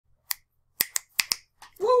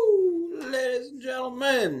ladies and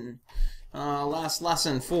gentlemen. Last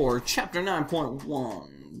lesson for chapter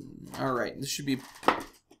 9.1. Alright, this should be,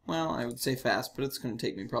 well, I would say fast, but it's going to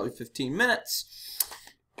take me probably 15 minutes.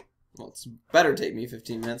 Well, it's better take me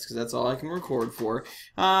 15 minutes because that's all I can record for.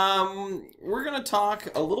 We're going to talk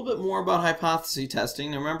a little bit more about hypothesis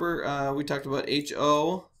testing. Now remember, we talked about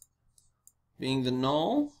HO being the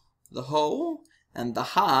null, the HO, and the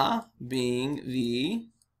HA being the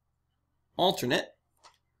alternate.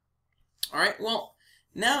 Alright, well,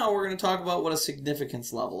 now we're going to talk about what a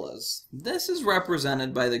significance level is. This is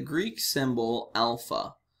represented by the Greek symbol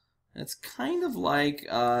alpha. It's kind of like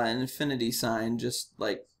an infinity sign, just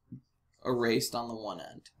like erased on the one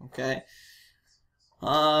end, okay?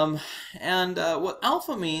 What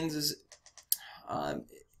alpha means is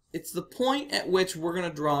it's the point at which we're going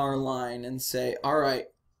to draw our line and say, alright,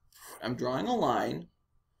 I'm drawing a line.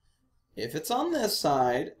 If it's on this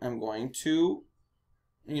side, I'm going to,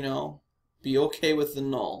 be okay with the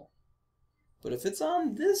null. But if it's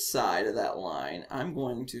on this side of that line, I'm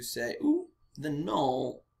going to say, ooh, the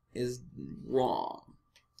null is wrong.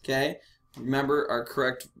 Okay? Remember, our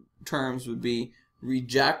correct terms would be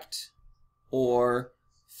reject or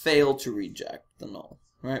fail to reject the null.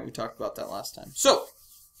 Right? We talked about that last time. So,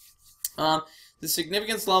 the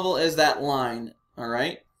significance level is that line.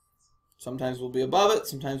 Alright? Sometimes we'll be above it,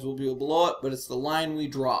 sometimes we'll be below it, but it's the line we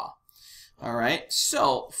draw. Alright,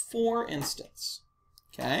 so, for instance,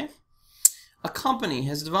 okay, a company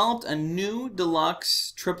has developed a new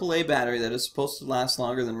deluxe AAA battery that is supposed to last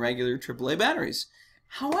longer than regular AAA batteries.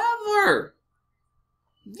 However,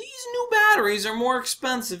 these new batteries are more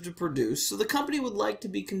expensive to produce, so the company would like to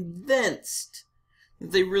be convinced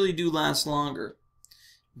that they really do last longer.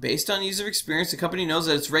 Based on user experience, the company knows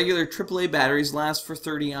that its regular AAA batteries last for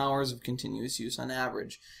 30 hours of continuous use on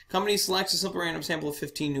average. The company selects a simple random sample of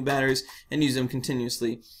 15 new batteries and uses them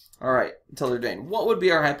continuously. Alright, until they're drained. What would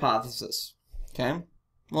be our hypothesis? Okay.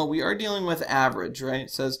 Well, we are dealing with average, right?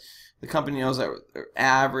 It says the company knows that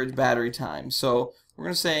average battery time. So we're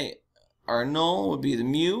going to say our null would be the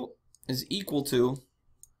mu is equal to,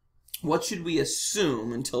 what should we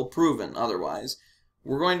assume until proven otherwise?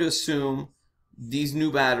 We're going to assume these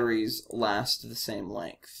new batteries last the same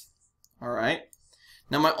length. Alright?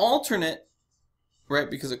 Now my alternate, right,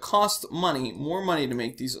 because it costs money, more money to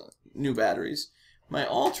make these new batteries, my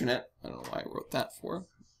alternate, I don't know why I wrote that for,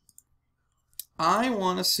 I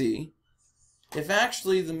want to see if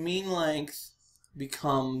actually the mean length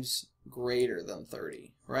becomes greater than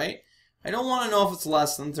 30, right? I don't want to know if it's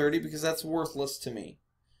less than 30 because that's worthless to me.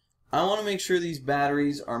 I want to make sure these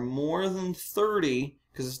batteries are more than 30,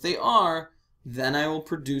 because if they are, then I will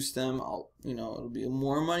produce them. It'll be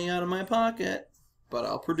more money out of my pocket, but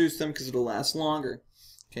I'll produce them because it'll last longer.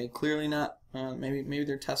 Okay, clearly not. Maybe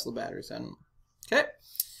they're Tesla batteries. I don't know. Okay,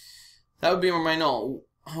 that would be my null,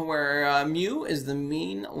 where mu is the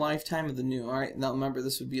mean lifetime of the new. All right, now remember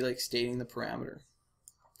this would be like stating the parameter.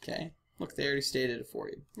 Okay, look, they already stated it for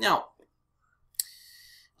you. Now,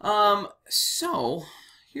 so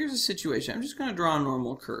here's a situation. I'm just going to draw a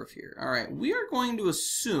normal curve here. All right, we are going to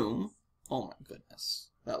assume. Oh my goodness,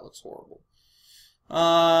 that looks horrible.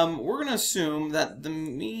 We're going to assume that the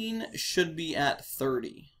mean should be at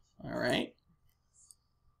 30, all right?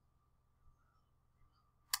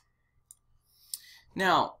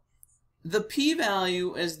 Now, the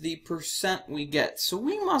p-value is the percent we get. So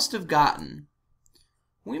we must have gotten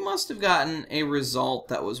a result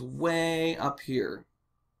that was way up here,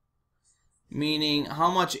 meaning how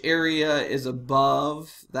much area is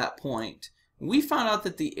above that point. We found out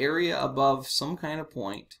that the area above some kind of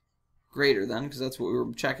point, greater than, because that's what we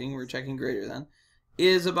were checking greater than,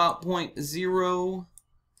 is about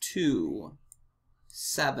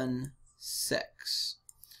 0.0276.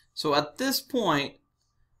 So at this point,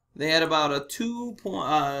 they had about a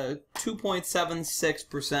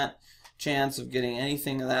 2.76% chance of getting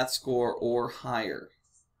anything of that score or higher.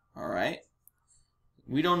 Alright?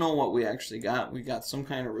 We don't know what we actually got. We got some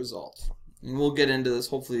kind of result. And we'll get into this.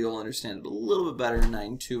 Hopefully you'll understand it a little bit better in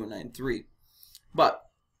 9.2 and 9.3. But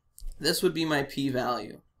this would be my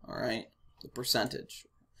p-value, all right? The percentage.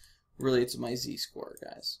 Really, it's my z-score,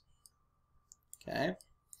 guys. Okay?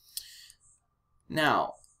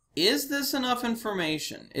 Now, is this enough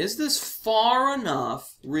information? Is this far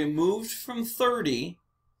enough removed from 30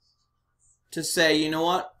 to say, you know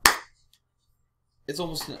what? It's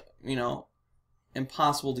almost,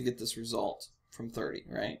 impossible to get this result from 30,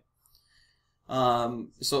 right?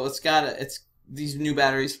 So these new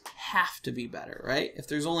batteries have to be better, right? If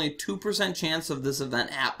there's only a 2% chance of this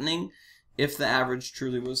event happening, if the average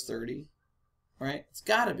truly was 30, right? It's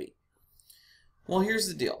got to be. Well, here's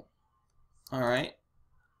the deal. All right.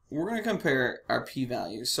 we're going to compare our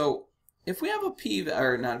p-value. So if we have a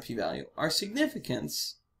or not a p-value, our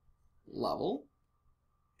significance level,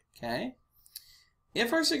 okay?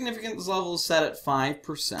 If our significance level is set at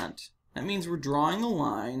 5%, that means we're drawing a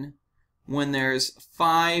line when there's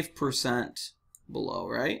 5% below,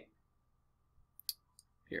 right?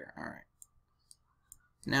 Here, all right.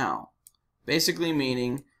 Now, basically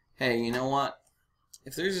meaning, hey, you know what?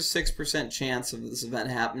 If there's a 6% chance of this event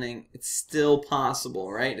happening, it's still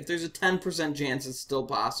possible, right? If there's a 10% chance, it's still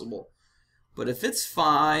possible. But if it's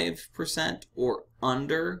 5% or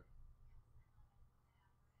under,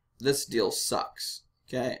 this deal sucks.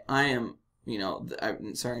 Okay, I am, you know,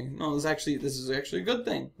 I'm sorry. No, this is actually a good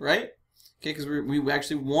thing, right? Okay, because we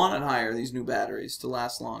actually want to hire these new batteries to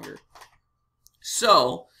last longer.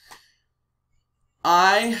 So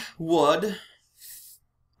I would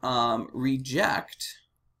reject.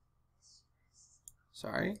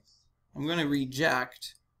 Sorry, I'm going to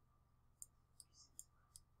reject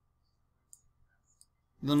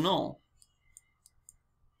the null.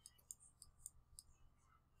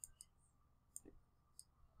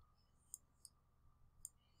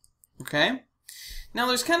 Okay? Now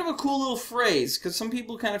there's kind of a cool little phrase, because some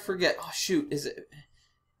people kind of forget, oh shoot, is it,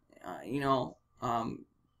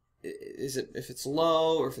 is it, if it's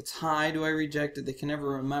low or if it's high, do I reject it? They can never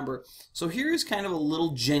remember. So here's kind of a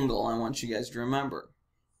little jingle I want you guys to remember.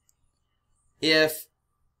 If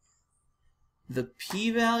the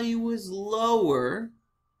p-value is lower,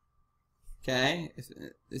 okay,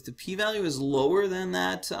 if the p-value is lower than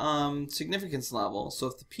that significance level, so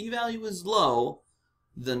if the p-value is low,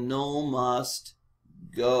 the null must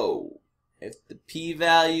go. If the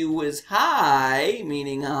p-value is high,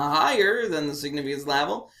 meaning higher than the significance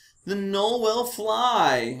level, the null will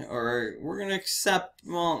fly, or we're going to accept,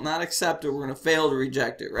 well, not accept it, we're going to fail to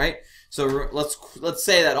reject it, right? So let's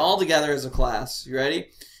say that all together as a class. You ready?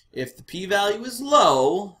 If the p-value is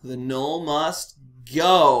low, the null must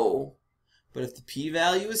go. But if the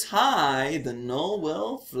p-value is high, the null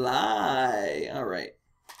will fly. All right.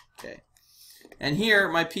 Okay. And here,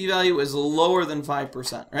 my p-value is lower than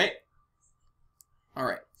 5%, right? All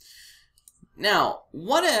right. Now,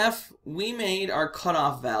 what if we made our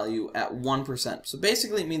cutoff value at 1%? So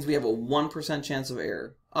basically it means we have a 1% chance of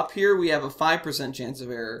error. Up here we have a 5% chance of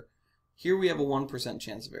error. Here we have a 1%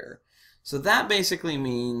 chance of error. So that basically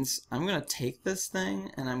means I'm going to take this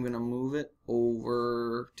thing and I'm going to move it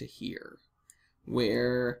over to here,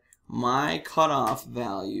 where my cutoff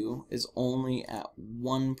value is only at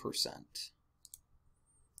 1%.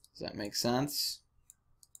 Does that make sense?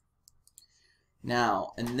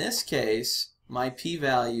 Now, in this case, my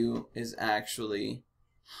p-value is actually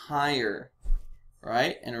higher,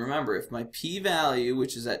 right? And remember, if my p-value,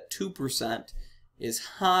 which is at 2%, is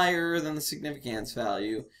higher than the significance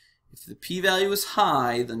value, if the p-value is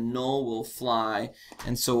high, the null will fly.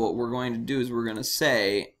 And so what we're going to do is we're going to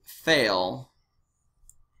say fail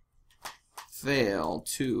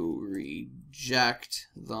to reject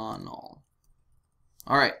the null.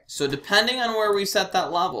 All right, so depending on where we set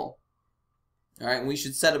that level, all right, we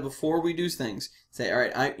should set it before we do things. Say, all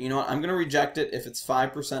right, you know what, I'm going to reject it if it's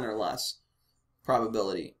 5% or less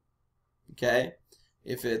probability. Okay?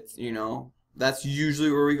 If it's, you know, that's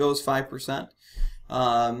usually where we go is 5%.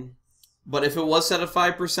 But if it was set at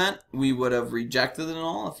 5%, we would have rejected the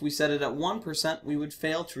null. If we set it at 1%, we would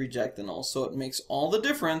fail to reject the null. So it makes all the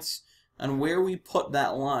difference on where we put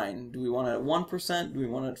that line. Do we want it at 1%? Do we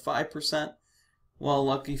want it at 5%? Well,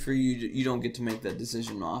 lucky for you, you don't get to make that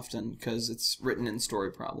decision often because it's written in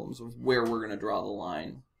story problems of where we're going to draw the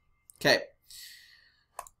line. Okay.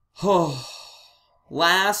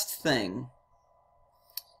 Last thing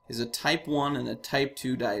is a type 1 and a type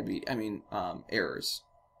 2 errors.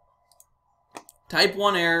 Type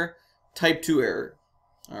 1 error, type 2 error.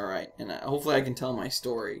 All right, and hopefully I can tell my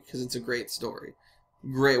story because it's a great story.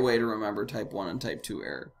 Great way to remember type 1 and type 2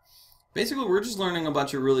 error. Basically, we're just learning a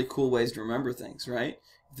bunch of really cool ways to remember things, right?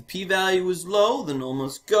 If the p-value is low, the null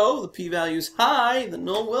must go. The p-value is high, the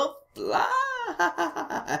null will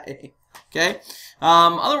fly. Okay?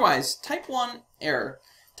 Otherwise, type 1 error.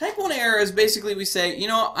 Type 1 error is basically we say, you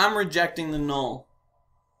know, I'm rejecting the null.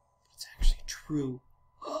 It's actually true.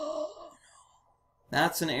 Oh, no.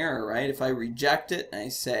 That's an error, right? If I reject it and I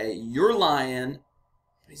say, you're lying,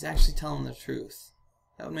 but he's actually telling the truth.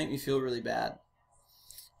 That would make me feel really bad.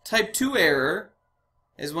 Type 2 error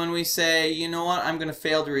is when we say, you know what, I'm going to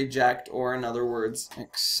fail to reject, or in other words,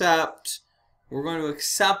 accept. We're going to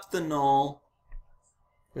accept the null,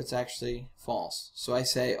 but it's actually false. So I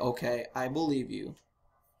say, okay, I believe you,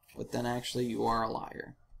 but then actually you are a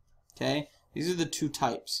liar. Okay? These are the two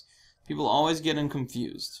types. People always get them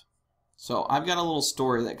confused. So I've got a little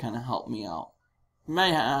story that kind of helped me out. It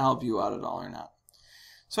might help you out at all or not.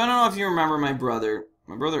 So I don't know if you remember my brother.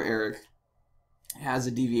 My brother Eric has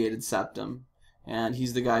a deviated septum, and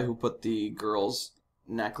he's the guy who put the girl's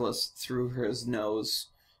necklace through his nose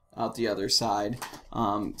out the other side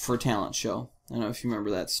for a talent show. I don't know if you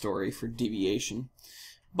remember that story for deviation.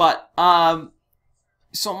 But,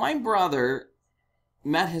 so my brother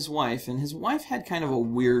met his wife, and his wife had kind of a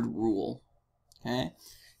weird rule. Okay?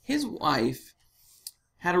 His wife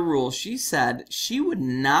had a rule. She said she would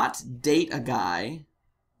not date a guy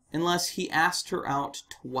unless he asked her out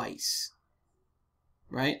twice.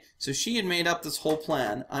 Right? So she had made up this whole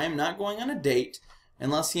plan. I am not going on a date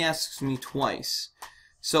unless he asks me twice.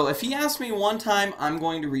 So if he asks me one time, I'm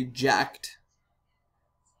going to reject.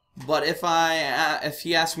 But if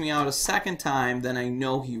he asks me out a second time, then I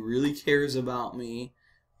know he really cares about me.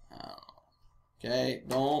 Okay?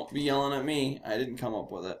 Don't be yelling at me. I didn't come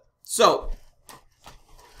up with it. So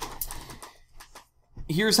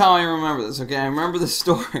here's how I remember this, okay? I remember the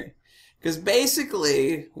story. Because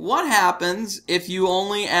basically, what happens if you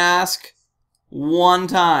only ask one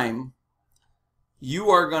time? You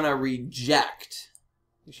are going to reject.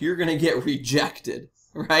 You're going to get rejected,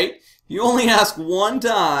 right? If you only ask one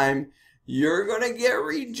time, you're going to get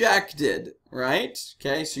rejected, right?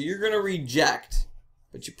 Okay, so you're going to reject.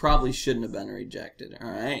 But you probably shouldn't have been rejected,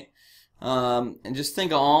 all right? And just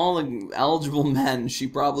think of all the eligible men she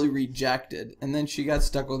probably rejected. And then she got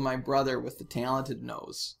stuck with my brother with the talented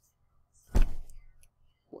nose.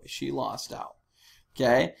 Boy, she lost out.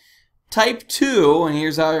 Okay? Type 2, and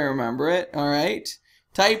here's how I remember it, all right?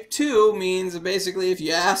 Type 2 means basically if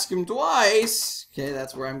you ask him twice, okay,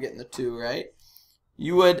 that's where I'm getting the 2, right?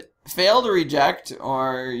 You would fail to reject,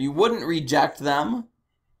 or you wouldn't reject them,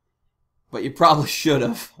 but you probably should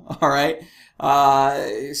have, all right?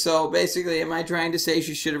 So basically, am I trying to say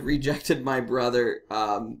she should have rejected my brother,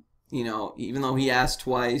 you know, even though he asked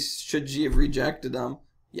twice? Should she have rejected him?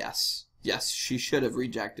 Yes. Yes, she should have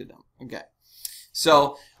rejected him. Okay.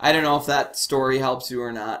 So, I don't know if that story helps you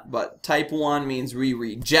or not, but type 1 means we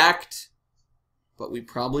reject, but we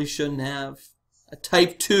probably shouldn't have. A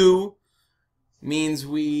type 2 means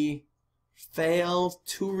we fail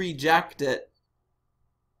to reject it,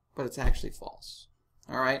 but it's actually false.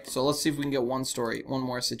 Alright, so let's see if we can get one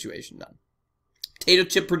more situation done. Potato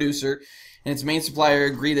chip producer and its main supplier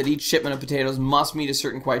agree that each shipment of potatoes must meet a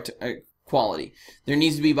certain quality. There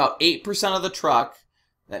needs to be about 8% of the truck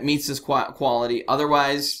that meets this quality.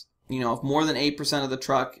 Otherwise, you know, if more than 8% of the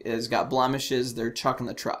truck has got blemishes, they're chucking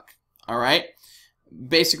the truck. Alright?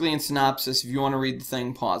 Basically, in synopsis, if you want to read the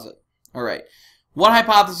thing, pause it. Alright. What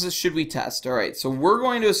hypothesis should we test? Alright, so we're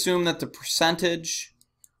going to assume that the percentage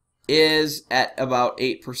is at about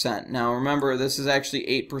 8%. Now, remember, this is actually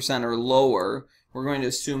 8% or lower. We're going to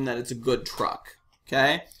assume that it's a good truck.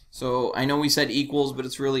 Okay? So I know we said equals, but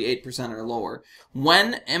it's really 8% or lower.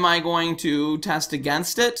 When am I going to test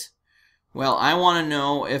against it? Well, I want to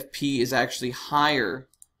know if P is actually higher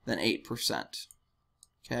than 8%.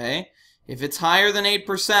 Okay? If it's higher than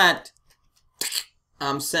 8%,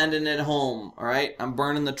 I'm sending it home. Alright? I'm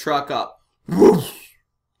burning the truck up.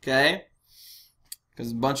 Okay? Because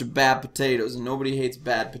it's a bunch of bad potatoes, and nobody hates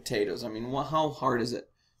bad potatoes. I mean, how hard is it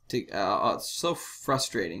to... it's so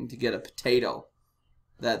frustrating to get a potato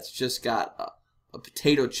that's just got a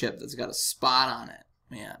potato chip that's got a spot on it.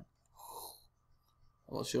 Man.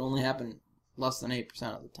 Well, it should only happen less than 8%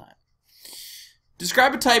 of the time.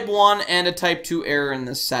 Describe a type 1 and a type 2 error in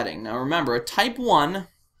this setting. Now remember, a type 1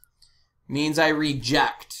 means I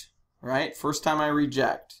reject, right? First time I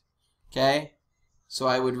reject. Okay? So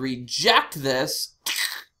I would reject this,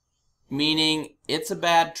 meaning it's a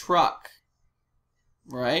bad truck,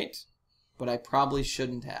 right? But I probably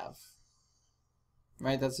shouldn't have.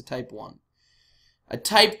 Right? That's a type 1. A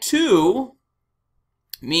type 2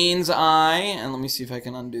 means and let me see if I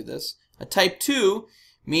can undo this. A type 2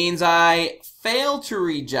 means I fail to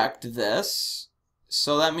reject this.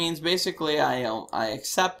 So that means basically I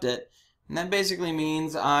accept it. And that basically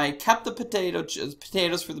means I kept the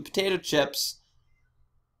potatoes for the potato chips,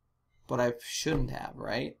 but I shouldn't have,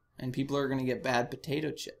 right? And people are going to get bad potato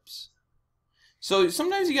chips. So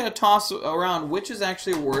sometimes you got to toss around which is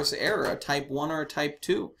actually a worse error, a type 1 or a type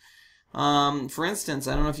 2. For instance,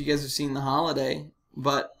 I don't know if you guys have seen The Holiday,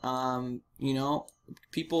 but you know,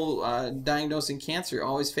 people diagnosing cancer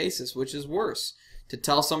always face this. Which is worse? To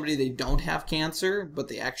tell somebody they don't have cancer, but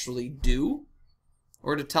they actually do?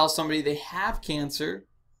 Or to tell somebody they have cancer,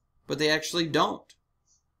 but they actually don't?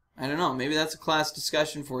 I don't know. Maybe that's a class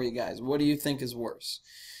discussion for you guys. What do you think is worse?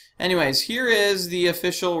 Anyways, here is the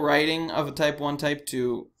official writing of a type 1, type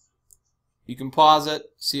 2. You can pause it.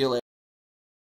 See you later.